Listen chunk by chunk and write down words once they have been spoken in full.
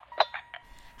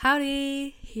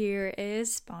Howdy, here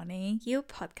is Bonnie, your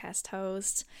podcast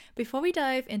host. Before we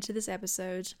dive into this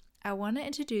episode, I want to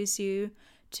introduce you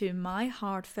to my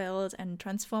heartfelt and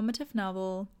transformative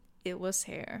novel, It Was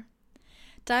Here.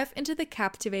 Dive into the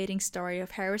captivating story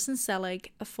of Harrison Selick,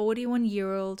 a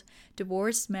 41-year-old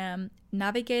divorced man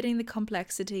navigating the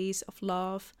complexities of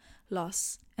love,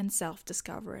 loss, and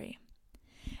self-discovery.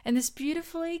 In this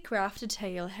beautifully crafted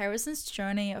tale, Harrison's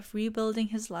journey of rebuilding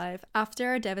his life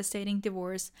after a devastating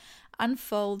divorce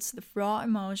unfolds with raw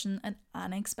emotion and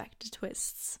unexpected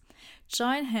twists.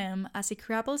 Join him as he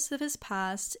grapples with his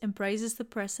past, embraces the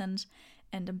present,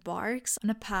 and embarks on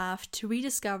a path to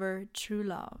rediscover true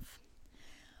love.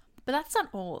 But that's not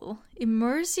all.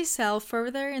 Immerse yourself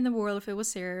further in the world of It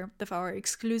Was Here with our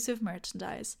exclusive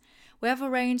merchandise. We have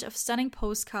a range of stunning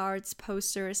postcards,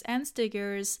 posters, and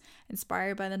stickers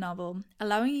inspired by the novel,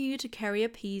 allowing you to carry a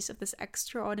piece of this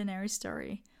extraordinary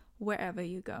story wherever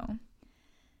you go.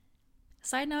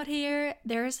 Side note here,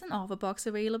 there is an offer box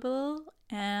available,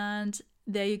 and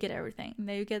there you get everything.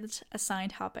 There you get a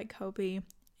signed hardback copy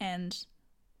and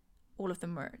all of the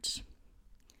merch.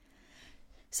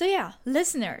 So yeah,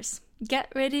 listeners, get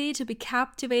ready to be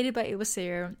captivated by It Was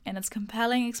Here and its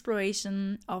compelling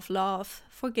exploration of love,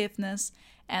 forgiveness,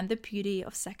 and the beauty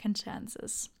of second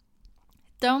chances.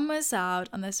 Don't miss out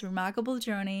on this remarkable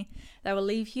journey that will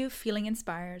leave you feeling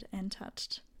inspired and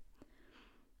touched.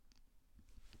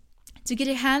 To get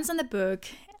your hands on the book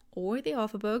or the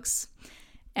author books,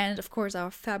 and of course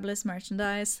our fabulous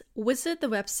merchandise, visit the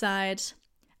website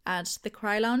at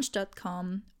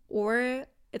thecrylounge.com, or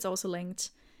it's also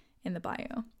linked in the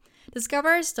bio.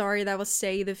 Discover a story that will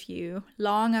stay with you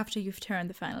long after you've turned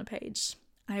the final page.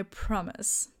 I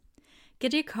promise.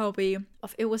 Get your copy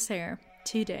of It Was Here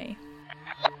today.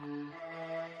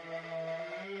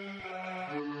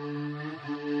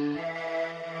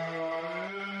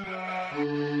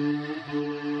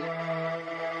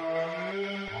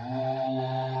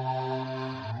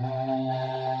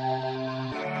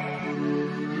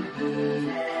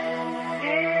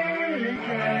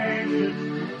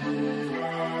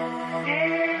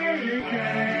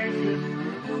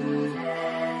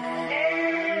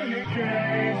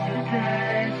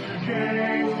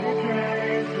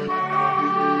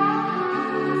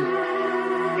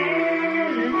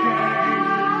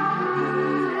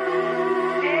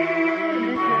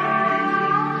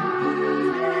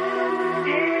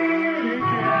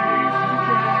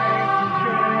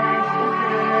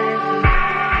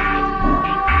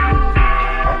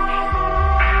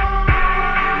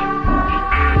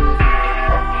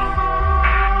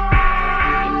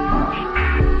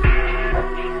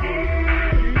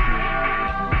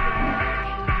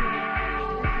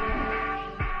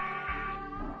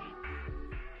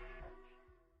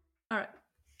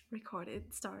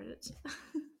 Started.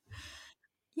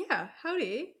 Yeah,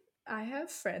 howdy. I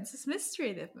have Frances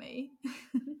Mistry with me.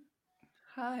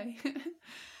 Hi.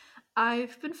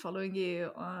 I've been following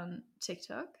you on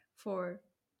TikTok for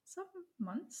some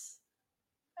months,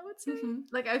 I would say.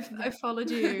 Like I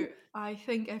followed you. I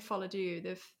think I followed you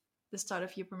the start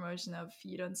of your promotion of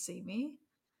You Don't See Me.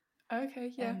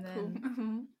 Okay, yeah, and then,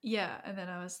 cool. Yeah, and then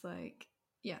I was like,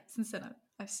 yeah, since then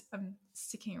I'm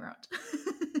sticking around.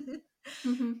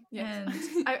 Yes.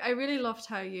 And I really loved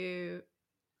how you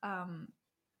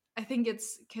I think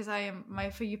it's because my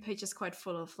For You page is quite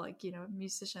full of, like, you know,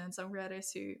 musicians and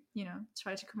songwriters who, you know,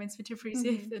 try to convince me to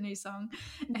appreciate the new song.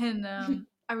 And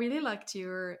I really liked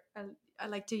I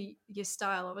liked your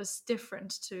style. It was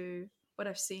different to what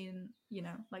I've seen, you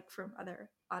know, like from other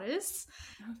artists.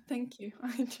 Oh, thank you.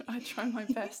 I try my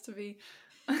best to be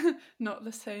not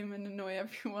the same and annoy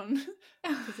everyone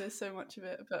because there's so much of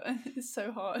it, but it's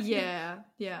so hard. Yeah.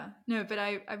 No, but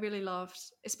I really loved,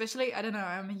 especially, I don't know,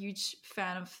 I'm a huge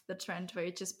fan of the trend where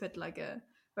you just put like a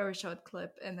very short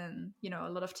clip and then, you know,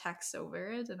 a lot of text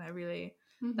over it, and I really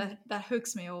that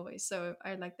hooks me always. So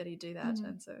I like that you do that.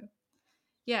 And so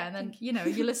yeah, and then you know,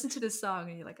 you listen to this song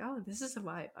and you're like, oh, this is a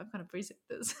vibe, I'm gonna appreciate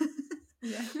this.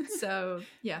 Yeah. So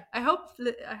yeah, I hope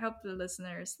the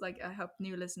listeners, like, I hope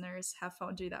new listeners have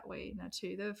found you that way now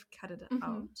too. They've cut it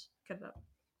out.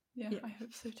 Yeah, I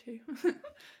hope so too.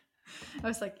 I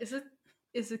was like, is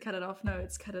it cut it off? No,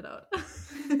 it's cut it out.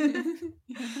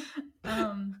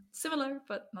 Similar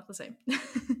but not the same.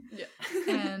 Yeah.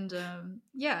 And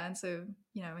and so,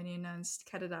 you know, when you announced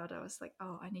cut it out, I was like,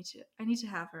 oh, I need to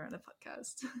have her on the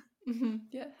podcast.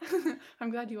 Yeah.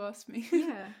 I'm glad you asked me.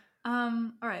 Yeah.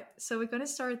 All right, so we're going to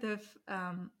start with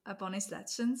a Bonnie's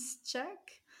Legends check.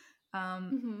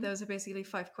 Those are basically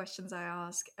 5 questions I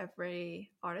ask every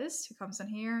artist who comes on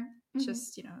here,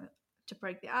 just, you know, to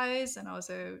break the ice and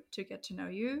also to get to know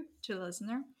you, to the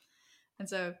listener. And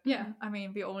so, yeah, I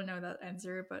mean, we all know that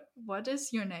answer, but what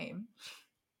is your name?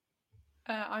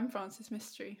 I'm Frances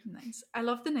Mistry. Nice. I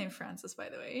love the name Frances, by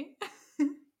the way.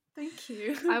 Thank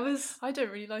you. I was. I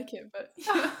don't really like it, but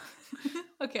yeah.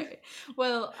 Okay.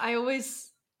 Well,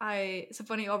 so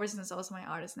Bonnie Oberson is also my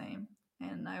artist name,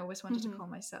 and I always wanted to call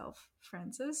myself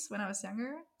Frances when I was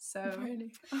younger. So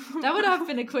Really? that would have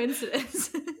been a coincidence.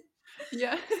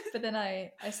 Yeah. But then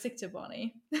I stick to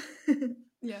Bonnie.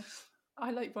 Yeah.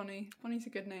 I like Bonnie. Bonnie's a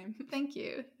good name. Thank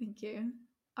you. Thank you.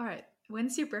 All right.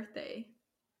 When's your birthday?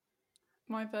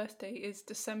 My birthday is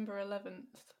December 11th.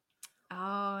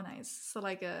 Oh, nice. So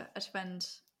like a Advent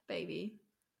baby.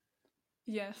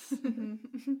 Yes.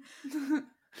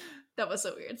 That was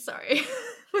so weird. Sorry.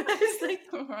 I was like,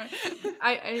 all right.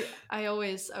 I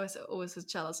was always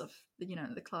jealous of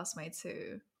the classmates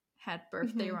who had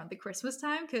birthday around the Christmas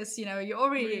time, because you're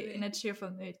already Really? in a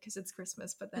cheerful mood because it's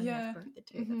Christmas, but then you have birthday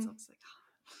too. That's always like,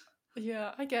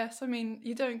 yeah, I guess. I mean,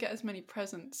 you don't get as many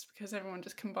presents because everyone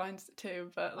just combines the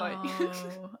two, but like,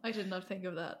 oh, I did not think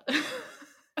of that.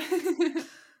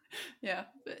 yeah,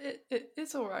 but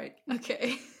it's all right.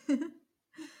 Okay.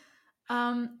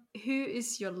 Who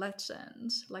is your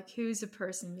legend? Like, who's a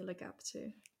person you look up to?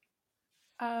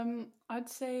 I'd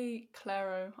say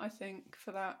Claro, I think,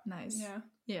 for that. Nice.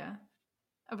 Yeah.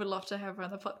 I would love to have her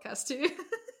on the podcast too.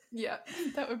 Yeah,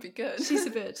 that would be good. She's a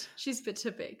bit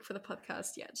too big for the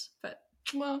podcast yet, but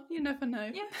well, you never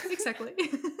know. Yeah, exactly.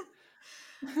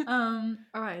 All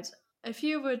right.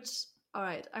 All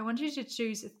right. I want you to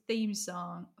choose a theme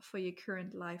song for your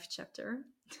current life chapter.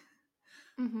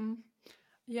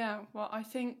 Yeah, well, I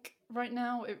think right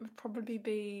now it would probably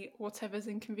be Whatever's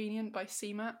Inconvenient by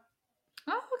CMAT.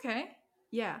 Oh, okay.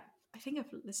 Yeah, I think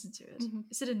I've listened to it.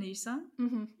 Is it a new song?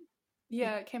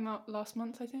 Yeah, it came out last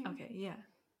month, I think. Okay, yeah.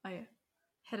 I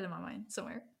had it in my mind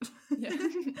somewhere. Yeah.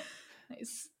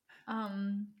 Nice. All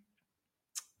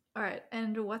right,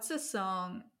 and what's a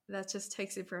song that just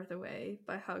takes your breath away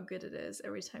by how good it is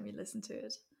every time you listen to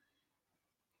it?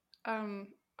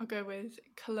 I'll go with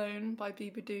Cologne by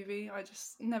Biba Doobie. I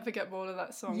just never get bored of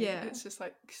that song. Yeah. It's just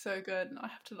like so good. I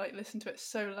have to like listen to it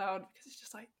so loud because it's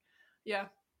just like, yeah,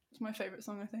 it's my favourite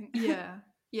song, I think.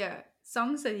 Yeah.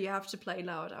 Songs that you have to play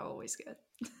loud are always good.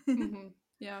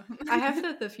 Yeah. I have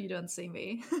that if you don't see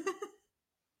me.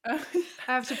 I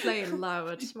have to play it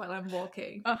loud while I'm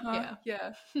walking.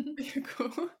 Yeah.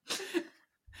 Cool.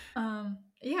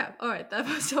 Yeah, all right, that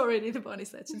was already the Bonnie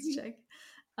Legends check.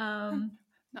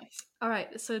 Nice. All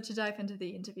right, so to dive into the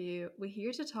interview, we're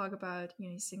here to talk about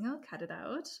your new single, Cut It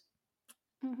Out.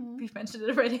 We've mentioned it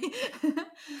already.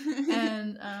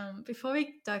 And before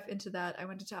we dive into that, I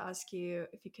wanted to ask you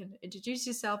if you can introduce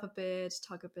yourself a bit,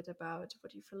 talk a bit about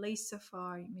what you've released so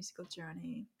far, your musical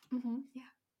journey.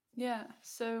 Yeah,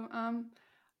 so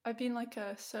I've been like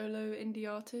a solo indie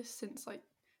artist since like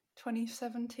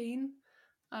 2017.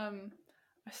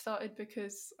 I started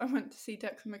because I went to see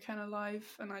Declan McKenna live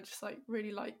and I just like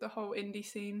really liked the whole indie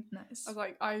scene. Nice. I was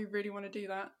like, I really want to do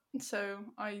that. So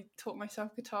I taught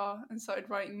myself guitar and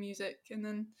started writing music, and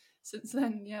then since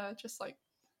then, yeah, just like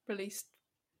released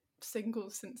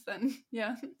singles since then.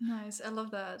 Yeah. Nice. I love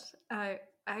that. I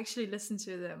actually listen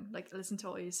to them, like listen to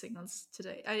all your singles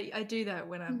today. I do that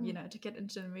when I'm, to get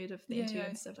into the mood of the interview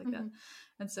and stuff like that.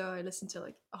 And so I listen to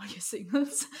like all your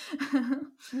singles.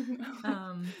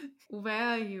 Where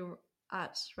are you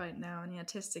at right now in your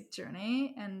artistic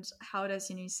journey, and how does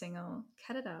your new single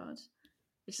Cut It Out,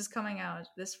 which is coming out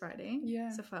this Friday?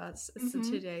 Yeah. So far it's the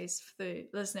 2 days. For the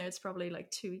listener, it's probably like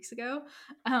 2 weeks ago.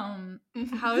 How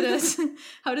does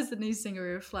the new single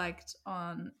reflect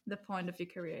on the point of your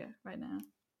career right now?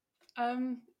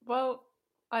 Well,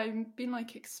 I've been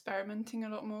like experimenting a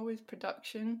lot more with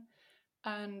production,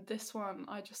 and this one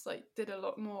I just like did a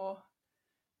lot more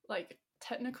like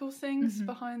technical things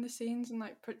behind the scenes and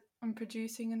like I'm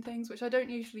producing and things, which I don't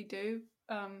usually do.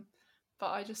 But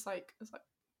I just like was like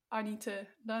I need to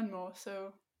learn more,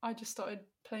 so I just started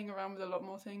playing around with a lot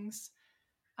more things,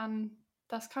 and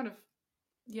that's kind of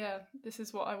this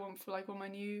is what I want for like all my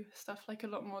new stuff, like a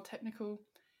lot more technical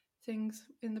things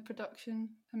in the production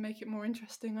and make it more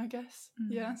interesting, I guess.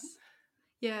 Nice.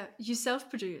 Yeah, you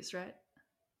self-produce, right?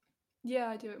 Yeah,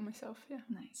 I do it myself. Yeah.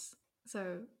 Nice.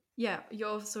 So yeah, you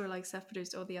also like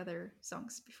self-produced all the other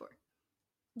songs before?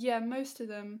 Yeah, most of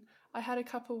them. I had a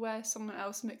couple where someone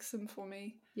else mixed them for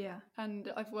me. Yeah. And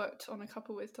I've worked on a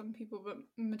couple with some people, but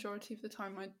majority of the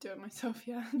time I do it myself,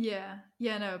 yeah.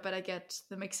 Yeah, no, but I get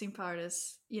the mixing part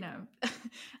is,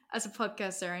 as a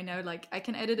podcaster, I know like I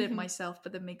can edit it myself,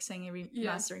 but the mixing and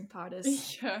mastering part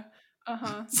is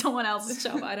someone else's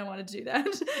job. I don't want to do that.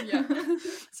 Yeah.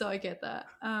 So I get that.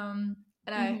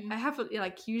 And I have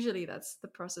like, usually that's the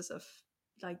process of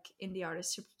like indie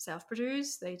artists who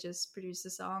self-produce. They just produce the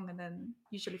song, and then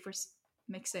usually for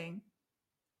mixing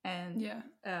and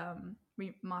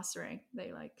remastering,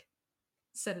 they like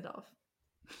set it off.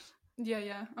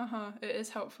 Yeah. It is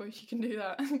helpful if you can do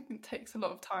that. It takes a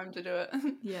lot of time to do it.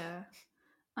 Yeah.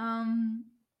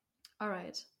 All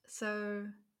right. So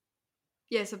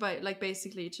by like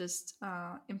basically just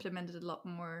implemented a lot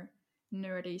more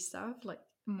nerdy stuff, like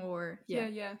more.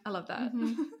 Yeah. I love that.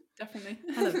 Definitely.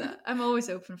 I love that. I'm always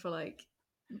open for like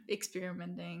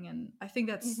experimenting, and I think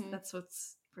that's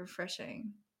what's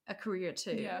refreshing a career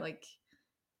too. Yeah. Like,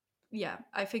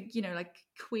 I think, like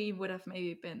Queen would have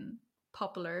maybe been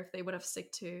popular if they would have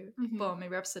stick to Bohemian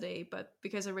Rhapsody, but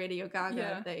because of Radio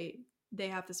Gaga, they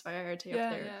have this variety of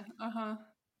their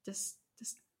this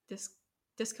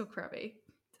disco crabby.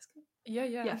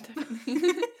 Yeah,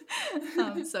 definitely.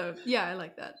 So I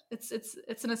like that. It's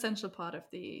an essential part of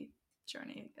the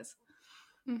journey, I guess.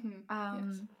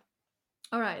 Yes.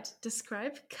 All right,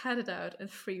 describe Cut It Out in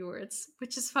 3 words,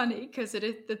 which is funny because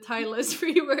the title is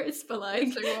 3 words, but like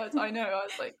it's 3 words. I know. I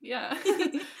was like, yeah.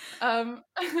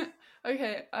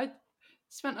 Okay, I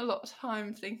spent a lot of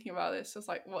time thinking about this. I was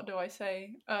like, what do I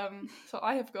say? So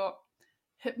I have got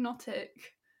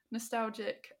hypnotic,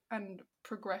 nostalgic, and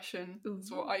progression.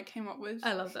 That's what I came up with.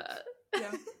 I love that.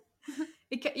 Yeah.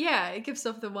 It gives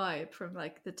off the vibe from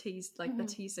like the the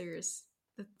teasers,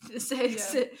 the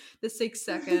 6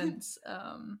 seconds.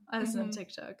 I listen on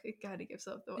TikTok. It kind of gives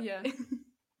off the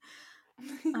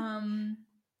vibe.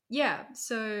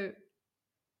 So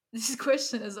this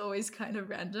question is always kind of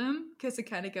random because it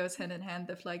kind of goes hand in hand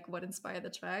with like what inspired the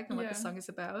track and what the song is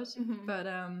about. But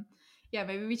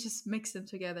maybe we just mix them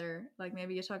together. Like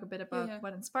maybe you talk a bit about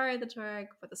what inspired the track,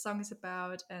 what the song is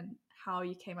about, and how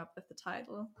you came up with the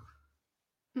title.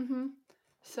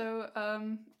 So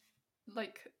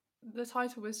like the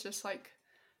title was just like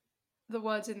the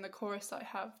words in the chorus that I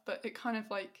have, but it kind of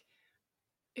like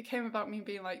it came about me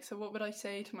being like, so what would I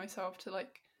say to myself to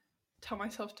like tell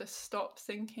myself to stop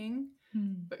thinking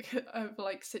over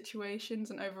like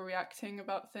situations and overreacting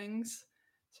about things.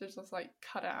 So it's just like,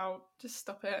 cut it out, just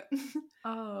stop it.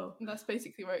 Oh. And that's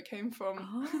basically where it came from.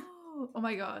 Oh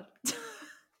my god.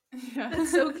 Yeah.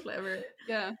 That's so clever.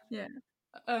 Yeah. Yeah.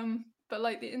 But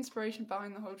like the inspiration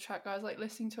behind the whole track, I was like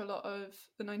listening to a lot of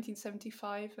the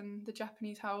 1975 and the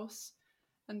Japanese house.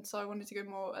 And so I wanted to go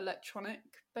more electronic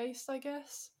based, I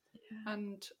guess. Yeah.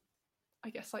 And I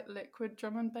guess like liquid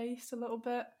drum and bass a little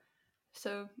bit.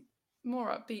 So more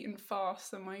upbeat and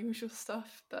fast than my usual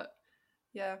stuff. But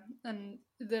yeah, and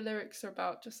the lyrics are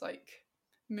about just like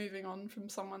moving on from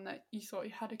someone that you thought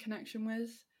you had a connection with,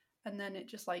 and then it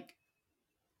just like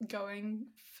going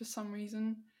for some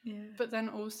reason. Yeah. But then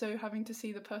also having to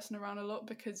see the person around a lot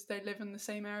because they live in the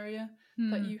same area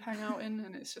that you hang out in,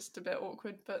 and it's just a bit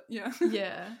awkward, but yeah.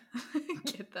 Yeah.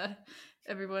 Get that.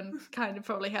 Everyone kind of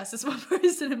probably has this one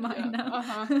person in mind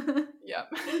now. Yeah.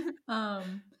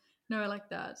 No, I like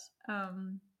that.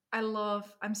 I'm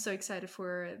so excited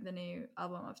for the new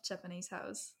album of Japanese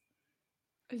House.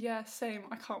 Yeah, same.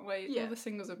 I can't wait. All the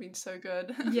singles have been so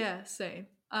good. Yeah, same.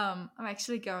 I'm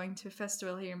actually going to a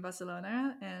festival here in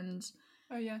Barcelona, and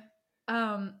oh yeah.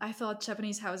 I thought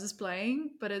Japanese House is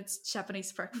playing, but it's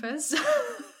Japanese breakfast.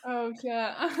 Oh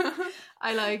yeah.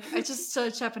 I just saw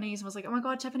Japanese and was like, oh my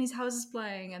god, Japanese House is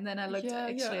playing, and then I looked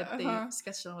at the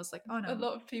schedule and was like, oh no. A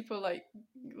lot of people like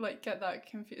get that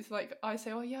confused. Like I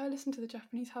say, oh yeah, I listened to the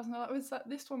Japanese House, and they're like, was that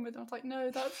this one with? I was like,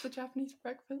 no, that's the Japanese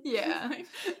breakfast. Yeah.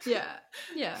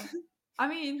 Yeah. I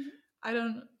mean, I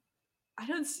don't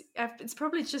see, it's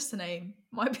probably just a name.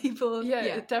 Why people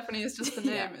it definitely is just a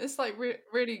name. It's like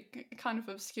really kind of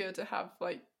obscure to have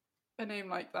like a name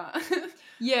like that.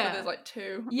 Yeah. There's like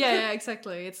 2. Yeah,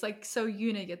 exactly. It's like so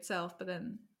unique itself, but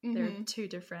then there are 2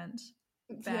 different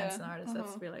bands and artists.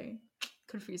 That's really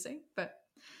confusing, but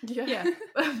yeah.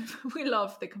 We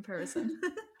love the comparison.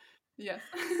 Yes.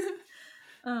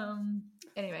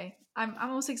 Anyway,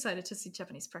 I'm also excited to see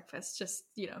Japanese breakfast. Just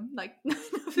like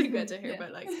nothing better here,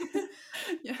 but like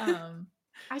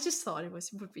I just thought it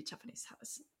would be Japanese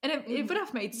House, and it would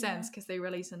have made sense because they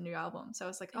released a new album. So I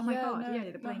was like, oh my god,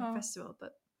 they're playing a festival.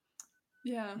 But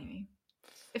anyway,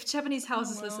 if Japanese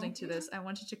House is listening to this, I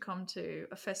want you to come to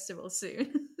a festival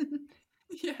soon.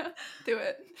 Do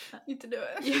it. Need to do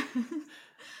it.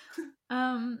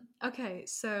 Okay,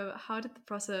 so how did the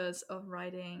process of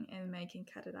writing and making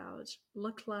Cut It Out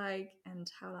look like,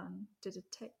 and how long did it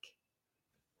take?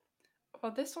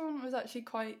 Well, this one was actually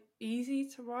quite easy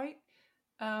to write.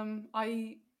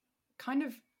 I kind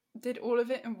of did all of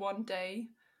it in one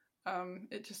day.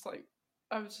 It just like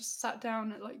I was just sat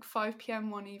down at like 5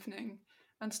 p.m. one evening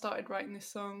and started writing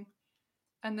this song,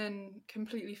 and then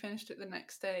completely finished it the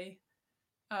next day.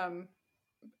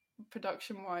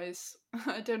 Production wise,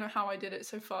 I don't know how I did it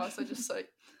so fast. I just like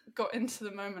got into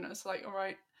the moment. I was like, all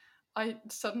right, I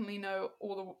suddenly know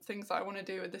all the things that I want to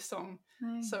do with this song.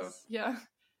 Nice. So yeah,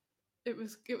 it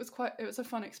was a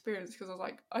fun experience, because I was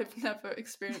like, I've never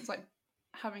experienced like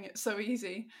having it so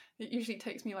easy. It usually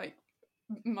takes me like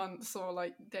months or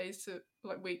like days to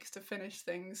like weeks to finish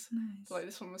things. Nice. But, like,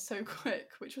 this one was so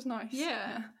quick, which was nice.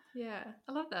 Yeah.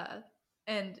 I love that.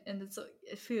 And it's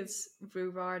it feels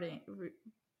rewarding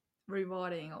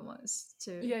almost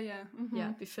to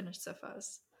be finished so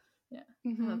fast. I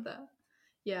love that.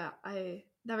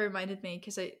 That reminded me,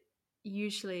 because I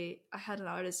had an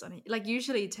artist on it. Like,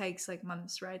 usually it takes like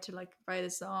months, right, to like write a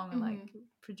song and like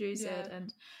produce it.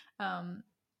 And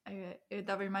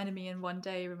that reminded me, in one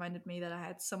day reminded me that I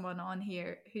had someone on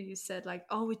here who said like,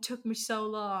 oh, it took me so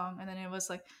long, and then it was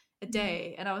like a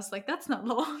day, and I was like, that's not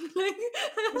long. Like,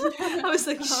 I was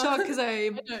like shocked, because I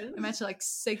imagine like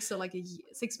 6 or like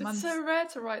 6 months. It's so rare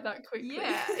to write that quickly.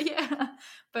 Yeah,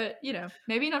 but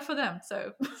maybe not for them,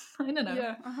 so I don't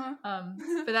know.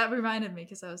 But that reminded me,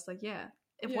 because I was like,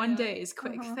 if one day is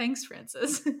quick, thanks,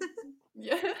 Francis.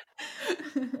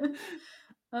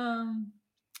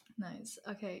 Nice.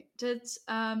 Okay, did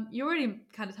you already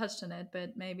kind of touched on it,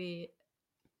 but maybe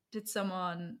did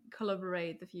someone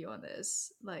collaborate with you on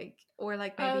this, like, or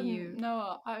like maybe you?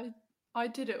 No, I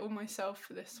did it all myself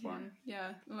for this one.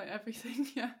 Yeah, like everything.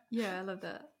 I love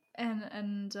that.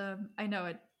 And I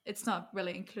know it's not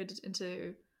really included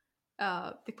into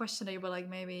the questionnaire, but like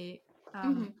maybe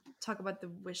talk about the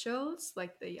visuals,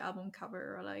 like the album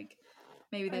cover, or like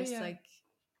maybe there's like,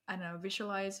 I don't know,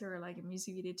 visualizer or like a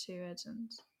music video to it.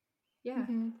 And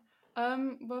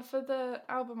well, for the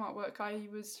album artwork,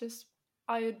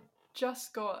 I had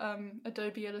just got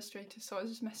Adobe Illustrator, so I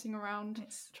was just messing around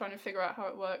trying to figure out how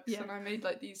it works. And I made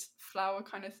like these flower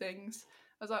kind of things.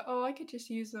 I was like, oh, I could just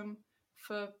use them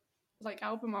for like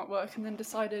album artwork, and then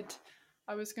decided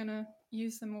I was gonna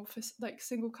use them all for like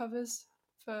single covers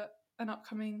for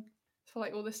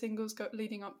like all the singles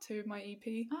leading up to my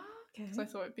EP. Oh, okay. Because I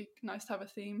thought it'd be nice to have a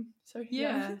theme. So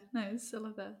nice. I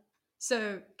love that.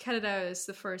 So Canada is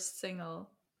the first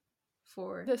single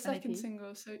for the second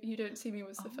single, so You Don't See Me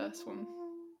was the first one.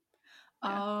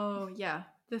 Oh yeah,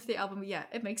 that's the album. Yeah,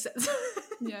 it makes sense.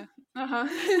 I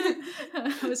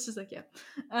was just like,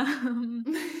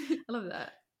 I love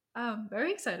that.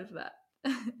 Very excited for that.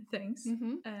 Thanks.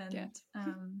 And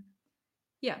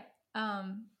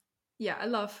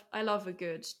I love a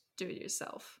good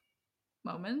do-it-yourself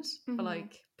moment for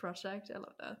like project. I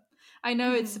love that. I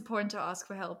know it's important to ask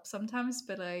for help sometimes,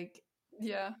 but like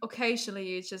occasionally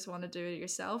you just want to do it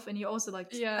yourself, and you also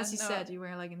like as you said, you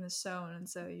were like in the zone, and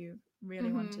so you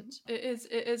really wanted. It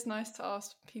is nice to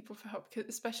ask people for help,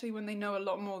 especially when they know a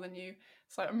lot more than you.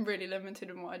 It's like, I'm really limited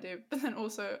in what I do, but then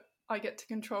also I get to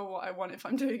control what I want if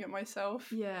I'm doing it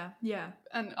myself.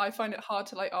 And I find it hard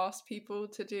to like ask people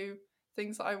to do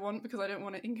things that I want, because I don't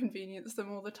want to inconvenience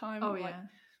them all the time.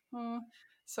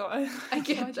 So I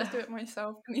just do it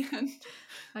myself in the end.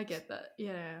 I get that.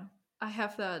 I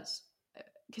have that,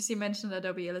 because you mentioned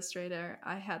Adobe Illustrator.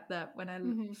 I had that when I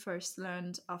first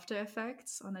learned After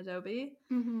Effects on Adobe.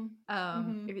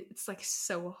 It's like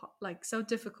so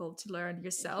difficult to learn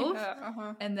yourself.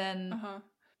 And then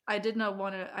I did not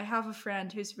want to. I have a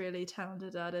friend who's really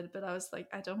talented at it, but I was like,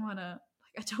 I don't want to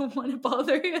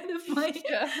bother with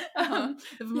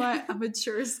my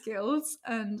amateur skills,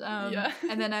 and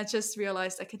then I just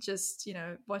realized I could just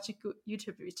watch a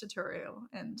YouTube tutorial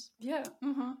and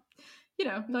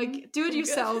like do it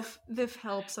yourself with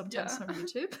help sometimes from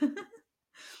YouTube.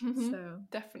 So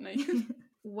definitely.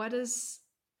 What is?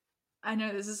 I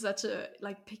know this is such a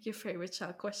like pick your favorite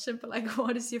child question, but like,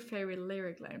 what is your favorite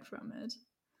lyric line from it?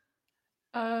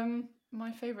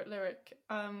 My favorite lyric,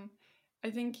 I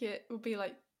think it would be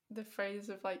like the phrase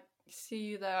of like, see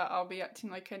you there, I'll be acting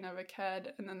like I never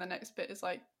cared, and then the next bit is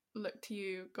like, look to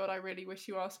you, God, I really wish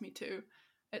you asked me to.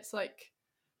 It's like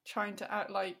trying to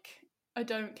act like I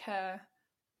don't care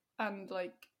and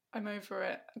like I'm over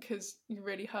it because you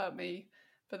really hurt me,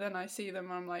 but then I see them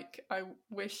and I'm like, I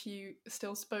wish you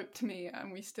still spoke to me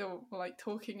and we still were like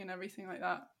talking and everything like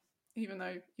that, even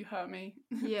though you hurt me.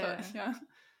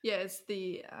 It's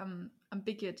the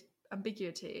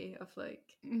ambiguity of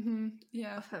like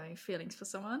of having feelings for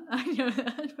someone. I know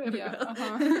that very well.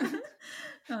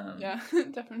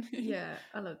 Definitely.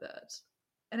 I love that,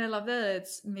 and I love that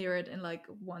it's mirrored in like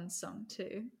one song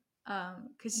too,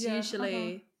 because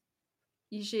usually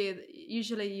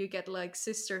usually you get like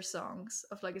sister songs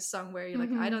of like a song where you're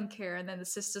like, I don't care, and then the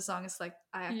sister song is like,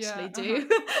 I actually do.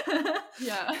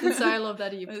 Yeah. And so I love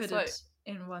that you It's put like it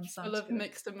in one song full of too.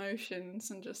 mixed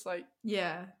emotions and just like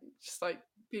Yeah.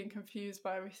 being confused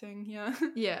by everything. Yeah.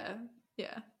 Yeah.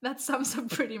 Yeah. That sums up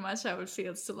pretty much how it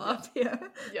feels to love. Yeah.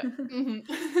 Yeah.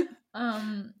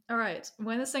 Mhm. All right.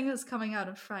 When the single is coming out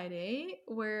on Friday,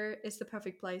 where is the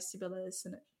perfect place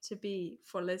to be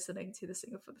for listening to the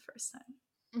single for the first time?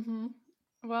 Mhm.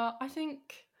 Well, I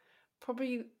think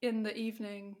probably in the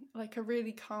evening, like a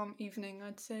really calm evening,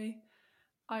 I'd say.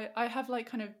 I have like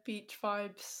kind of beach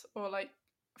vibes or like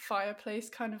fireplace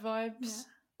kind of Yeah. vibes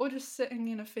or just sitting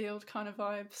in a field kind of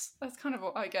vibes. That's kind of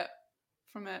what I get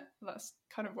from it. That's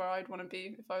kind of where I'd want to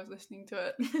be if I was listening to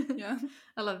it. Yeah.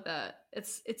 I love that.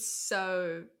 It's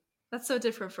so that's so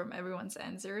different from everyone's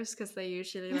answers because they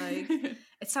usually like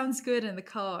it sounds good in the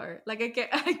car. Like I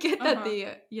get that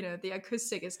Uh-huh. the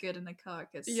acoustic is good in the car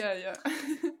because Yeah, yeah.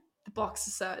 the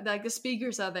boxes are like the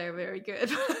speakers are there very good.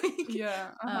 Like,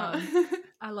 Yeah.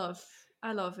 I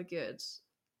love a good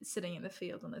sitting in the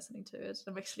field and listening to it.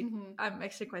 Mhm. I'm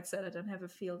actually quite sad I don't have a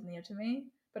field near to me,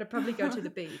 but I'd probably go to the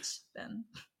beach then.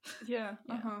 Yeah.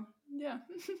 Yeah. Yeah.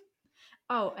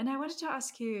 Oh, and I wanted to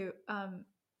ask you,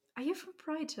 are you from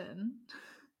Brighton?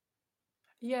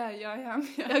 Yeah, I am.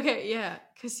 Yeah. Okay, yeah,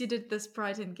 because you did this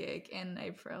Brighton gig in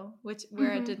April, where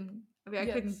Mhm. I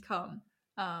Yes. couldn't come.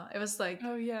 It was like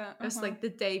Oh yeah. the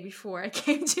day before I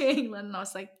came to England, and I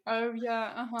was like, Oh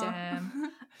yeah.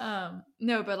 damn.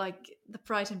 No, but like the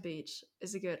Brighton Beach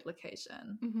is a good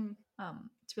location Mhm.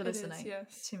 to be It is. listening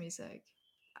Yes. to music.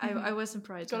 I Mhm. was in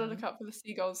Gotta look Brighton. out for the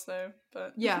seagulls though,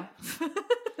 but Yeah.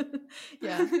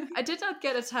 Yeah. I did not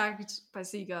get attacked by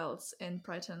seagulls in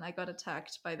Brighton. I got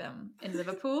attacked by them in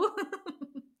Liverpool.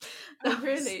 Oh That was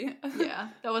really? yeah,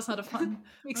 that was not a fun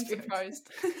I'm experience. surprised.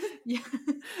 Yeah.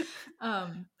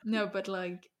 No, but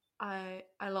like I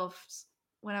loved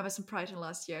when I was in Brighton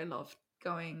last year, I loved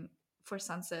going for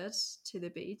sunset to the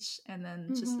beach and then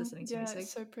just listening to Yeah, it's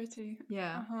music. so pretty.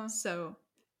 Yeah. Uh-huh. So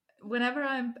whenever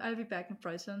I'll be back in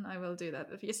Brighton, I will do that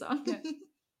with your song. Yes.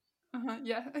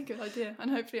 Yeah, a good idea. And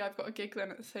hopefully I've got a gig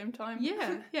then at the same time.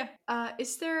 Yeah, yeah.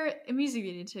 Is there a music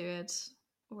video to it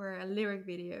or a lyric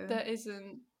video? There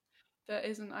isn't. There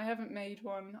isn't. I haven't made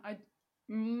one. I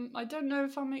don't know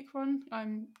if I'll make one.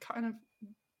 I'm kind of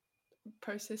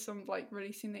process on like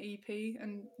releasing the EP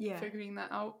and Yeah. figuring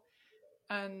that out.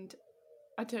 And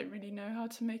I don't really know how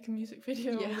to make a music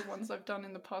video. Yeah. All the ones I've done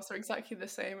in the past are exactly the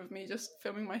same of me just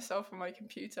filming myself on my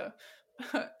computer.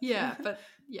 Yeah, but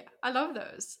yeah, I love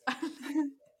those.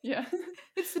 Yeah.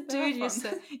 It's the They are do it fun.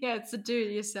 yourself. Yeah, it's the do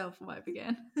it yourself vibe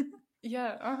again.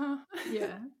 Yeah,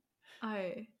 Yeah.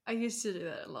 I used to do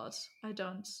that a lot.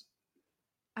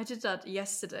 I did that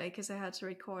yesterday because I had to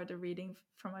record a reading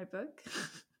from my book.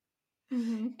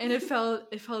 Mm-hmm. And it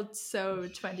felt so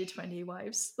 2020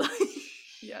 vibes.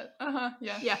 Yeah.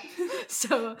 Yeah. Yeah.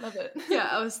 So Love it. yeah,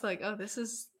 I was like, oh,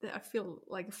 I feel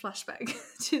like a flashback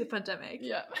to the pandemic.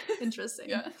 Yeah. Interesting.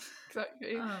 Yeah.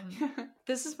 Exactly.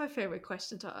 This is my favorite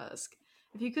question to ask.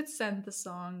 If you could send the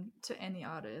song to any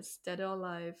artist, dead or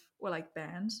alive, or like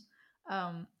band,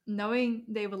 knowing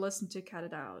they will listen to Cut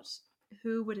It Out,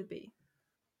 who would it be?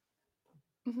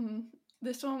 Mm-hmm.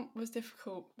 This one was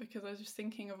difficult because I was just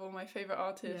thinking of all my favorite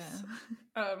artists.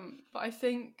 Yeah. But I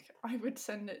think I would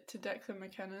send it to Declan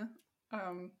McKenna.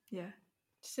 Yeah.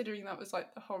 Considering that was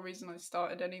like the whole reason I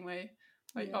started anyway.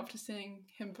 Like Yeah. after seeing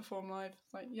him perform live,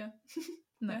 like yeah.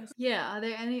 Nice. Yeah. Are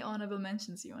there any honorable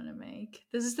mentions you want to make?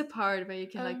 This is the part where you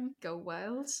can like go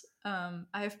wild. I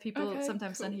have people Okay,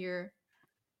 sometimes on cool. here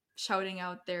shouting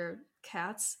out their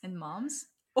cats and moms.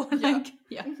 Or Yeah. like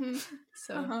yeah. Mm-hmm.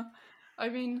 So I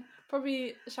mean,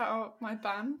 probably shout out my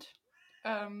band,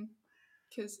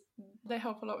 because they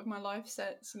help a lot with my live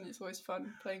sets, and it's always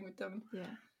fun playing with them. yeah.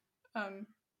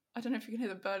 I don't know if you can hear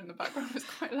the bird in the background; it's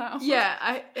quite loud. Yeah,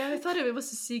 I thought it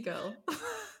was a seagull.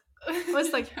 I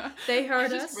was like, Yeah. they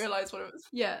heard I us. just realised what it was.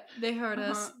 Yeah, they heard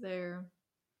us. They're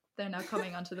now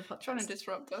coming onto the podcast. Trying to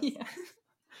disrupt us. Yeah.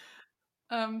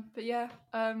 But yeah,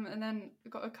 and then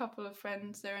I've got a couple of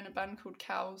friends. They're in a band called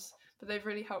Cows, but they've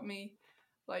really helped me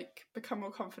like become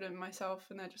more confident in myself,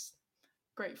 and they're just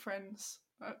great friends.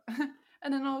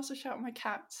 And then I'll also shout my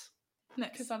cats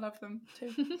because I love them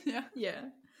too. Yeah. Yeah.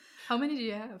 How many do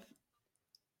you have?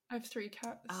 I have 3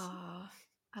 cats. Ah,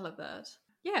 I love that.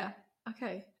 Yeah.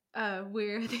 Okay.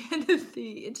 We're at the end of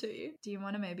the interview. Do you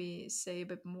want to maybe say a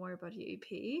bit more about your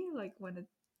EP? Like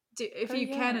if you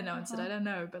can announce it, I don't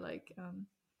know, but like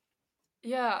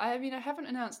Yeah, I mean I haven't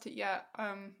announced it yet.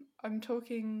 I'm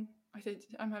talking I think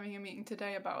I'm having a meeting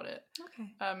today about it.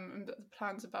 Okay. And the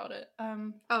plans about it.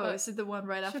 Is it the one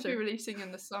right after? Should be releasing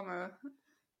in the summer.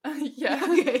 Yeah.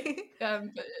 Okay.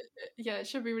 But yeah, it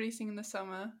should be releasing in the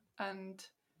summer, and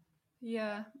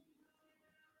yeah,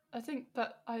 I think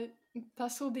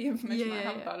that's all the information I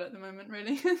have about it at the moment,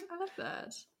 really. I love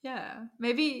that. Yeah,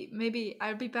 maybe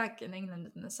I'll be back in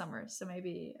England in the summer, so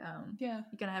maybe Yeah,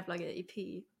 you're gonna have like an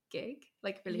EP gig,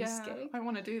 like release gig. I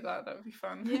want to do that. That would be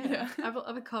fun. Yeah, I will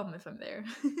come if I'm there.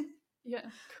 Yeah,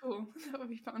 cool. That would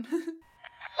be fun.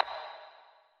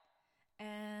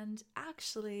 And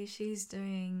actually, she's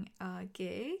doing a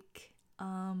gig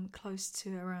close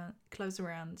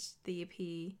around the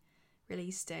EP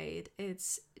release date.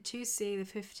 It's Tuesday the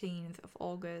 15th of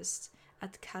August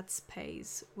at Cat's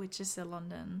Pace, which is in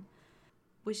London.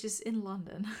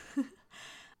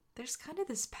 There's kind of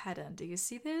this pattern. Do you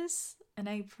see this? In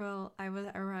April, I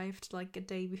arrived like a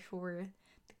day before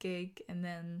the gig, and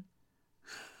then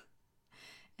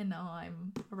and now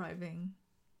I'm arriving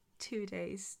 2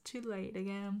 days too late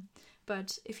again.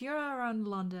 But if you're around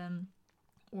London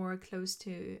or close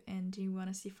to and you want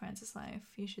to see Francis live,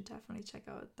 you should definitely check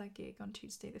out that gig on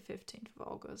Tuesday the 15th of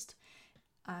August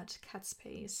at Cat's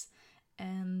Pace.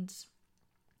 And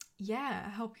yeah, I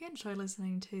hope you enjoy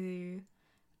listening to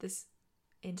this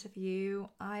interview.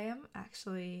 I am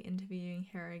actually interviewing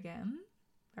her again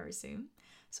very soon,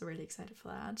 so really excited for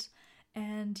that.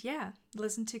 And yeah,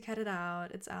 listen to Cut It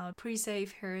Out. It's out.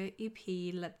 Pre-save her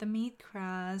EP, Let the Meat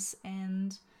Crass.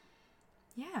 And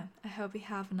yeah, I hope you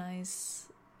have a nice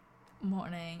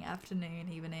morning, afternoon,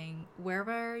 evening,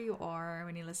 wherever you are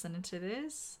when you listen to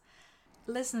this.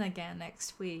 Listen again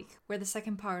next week, where the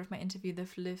second part of my interview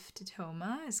with Liv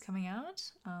Titoma is coming out.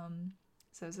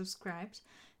 So subscribed.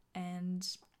 And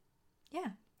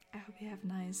yeah, I hope you have a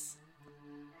nice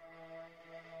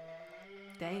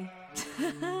day.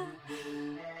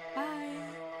 Bye.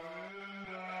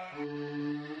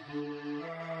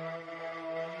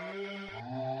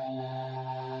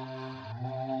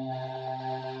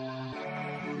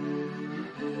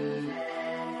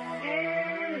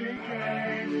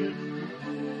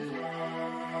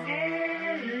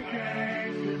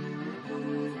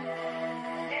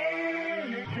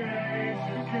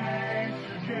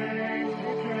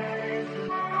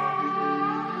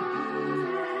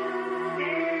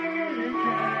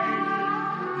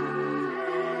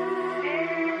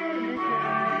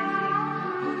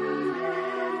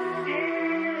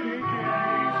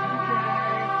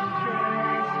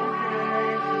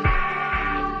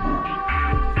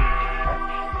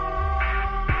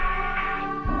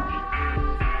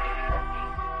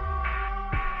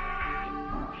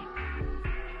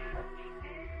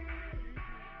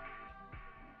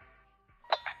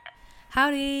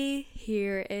 Howdy,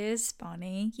 here is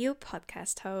Bonnie, your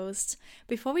podcast host.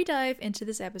 Before we dive into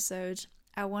this episode,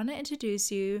 I want to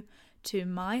introduce you to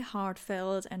my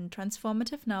heartfelt and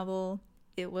transformative novel,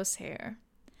 It Was Here.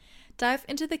 Dive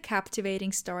into the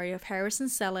captivating story of Harrison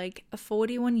Selick, a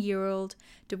 41-year-old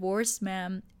divorced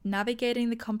man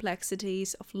navigating the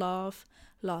complexities of love,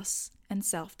 loss, and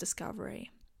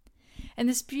self-discovery. In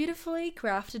this beautifully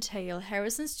crafted tale,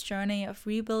 Harrison's journey of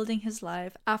rebuilding his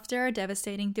life after a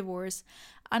devastating divorce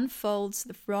unfolds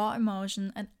with raw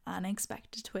emotion and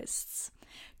unexpected twists.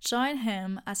 Join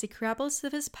him as he grapples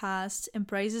with his past,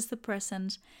 embraces the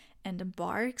present, and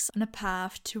embarks on a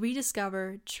path to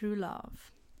rediscover true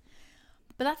love.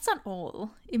 But that's not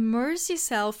all. Immerse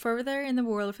yourself further in the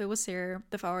world of It Was Here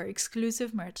with our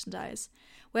exclusive merchandise.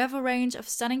 We have a range of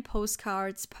stunning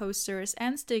postcards, posters,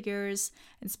 and stickers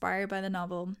inspired by the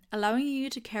novel, allowing you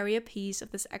to carry a piece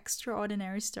of this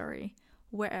extraordinary story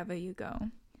wherever you go.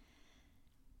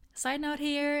 Side note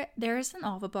here, there is an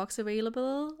offer box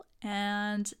available,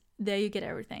 and there you get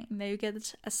everything. There you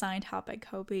get a signed hardback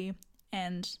copy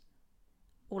and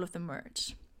all of the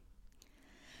merch.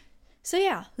 So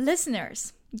yeah,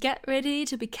 listeners, get ready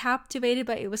to be captivated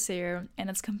by It Was Here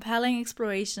and its compelling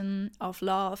exploration of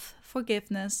love,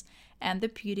 forgiveness, and the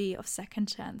beauty of second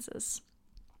chances.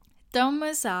 Don't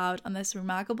miss out on this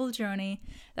remarkable journey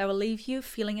that will leave you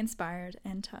feeling inspired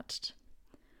and touched.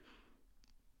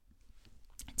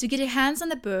 To get your hands on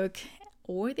the book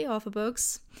or the author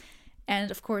books,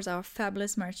 and of course our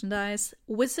fabulous merchandise,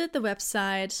 visit the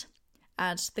website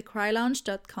at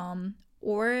thecrylounge.com,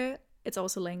 or it's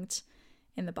also linked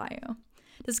in the bio.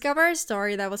 Discover a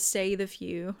story that will stay with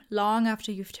you long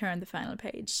after you've turned the final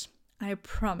page. I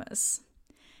promise.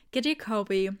 Get your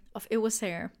copy of It Was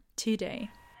Here today.